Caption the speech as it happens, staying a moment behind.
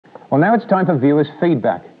Well, now it's time for viewers'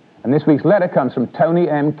 feedback. And this week's letter comes from Tony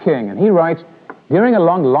M. King. And he writes, during a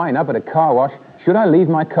long lineup at a car wash, should I leave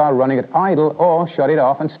my car running at idle or shut it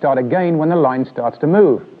off and start again when the line starts to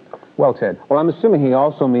move? Well, Ted. Well, I'm assuming he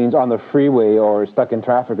also means on the freeway or stuck in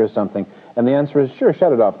traffic or something. And the answer is, sure,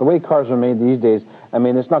 shut it off. The way cars are made these days, I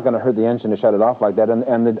mean, it's not going to hurt the engine to shut it off like that.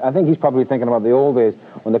 I think he's probably thinking about the old days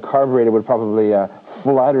when the carburetor would probably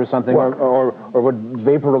flood or something, or would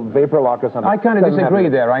vapor lock or something. I kind of disagree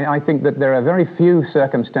there. I think that there are very few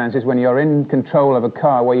circumstances when you're in control of a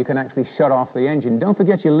car where you can actually shut off the engine. Don't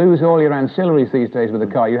forget you lose all your ancillaries these days with a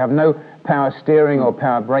car. You have no power steering or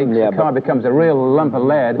power brakes. The car becomes a real lump of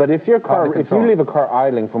lead. But if you leave a car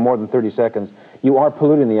idling for more than 30 seconds, you are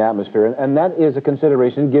polluting the atmosphere, and that is a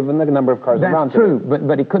consideration given the number of cars around. That's true,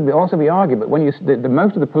 but it could also be argued. But when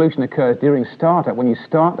most of the pollution occurs during startup, when you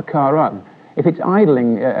start the car up. If it's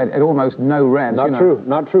idling at almost no rev.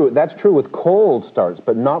 Not true. That's true with cold starts,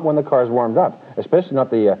 but not when the car's warmed up, especially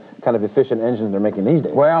not the kind of efficient engines they're making these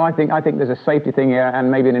days. Well, I think there's a safety thing here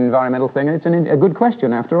and maybe an environmental thing, and it's a good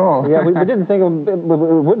question after all. Yeah, we didn't think it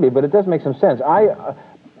would be, but it does make some sense.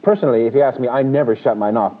 Personally, if you ask me, I never shut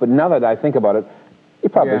mine off, but now that I think about it, you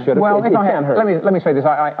probably should have. Well, it can't hurt. Let me say this.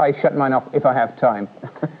 I shut mine off if I have time.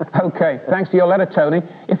 Okay, thanks to your letter, Tony.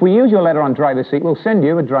 If we use your letter on Driver's Seat, we'll send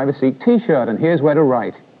you a Driver's Seat T-shirt, and here's where to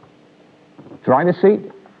write. Driver's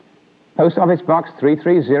Seat, Post Office Box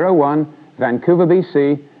 3301, Vancouver,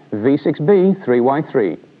 BC, V6B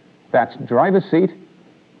 3Y3. That's Driver's Seat,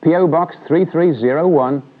 P.O. Box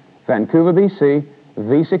 3301, Vancouver, BC,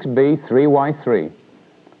 V6B 3Y3.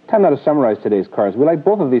 Time now to summarize today's cars. We like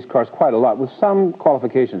both of these cars quite a lot, with some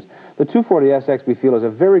qualifications. The 240SX we feel is a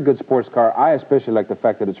very good sports car. I especially like the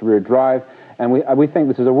fact that it's rear drive, and we think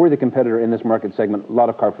this is a worthy competitor in this market segment. A lot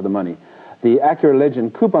of car for the money. The Acura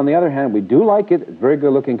Legend Coupe, on the other hand, we do like it. Very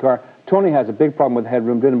good looking car. Tony has a big problem with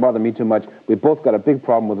headroom. Didn't bother me too much. We both got a big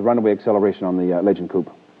problem with runaway acceleration on the Legend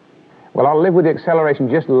Coupe. Well, I'll live with the acceleration.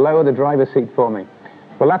 Just lower the driver's seat for me.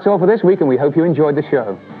 Well, that's all for this week, and we hope you enjoyed the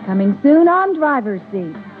show. Coming soon on Driver's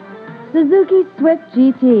Seat. Suzuki Swift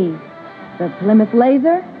GT, the Plymouth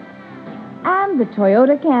Laser, and the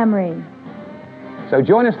Toyota Camry. So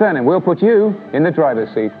join us then, and we'll put you in the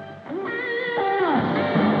driver's seat.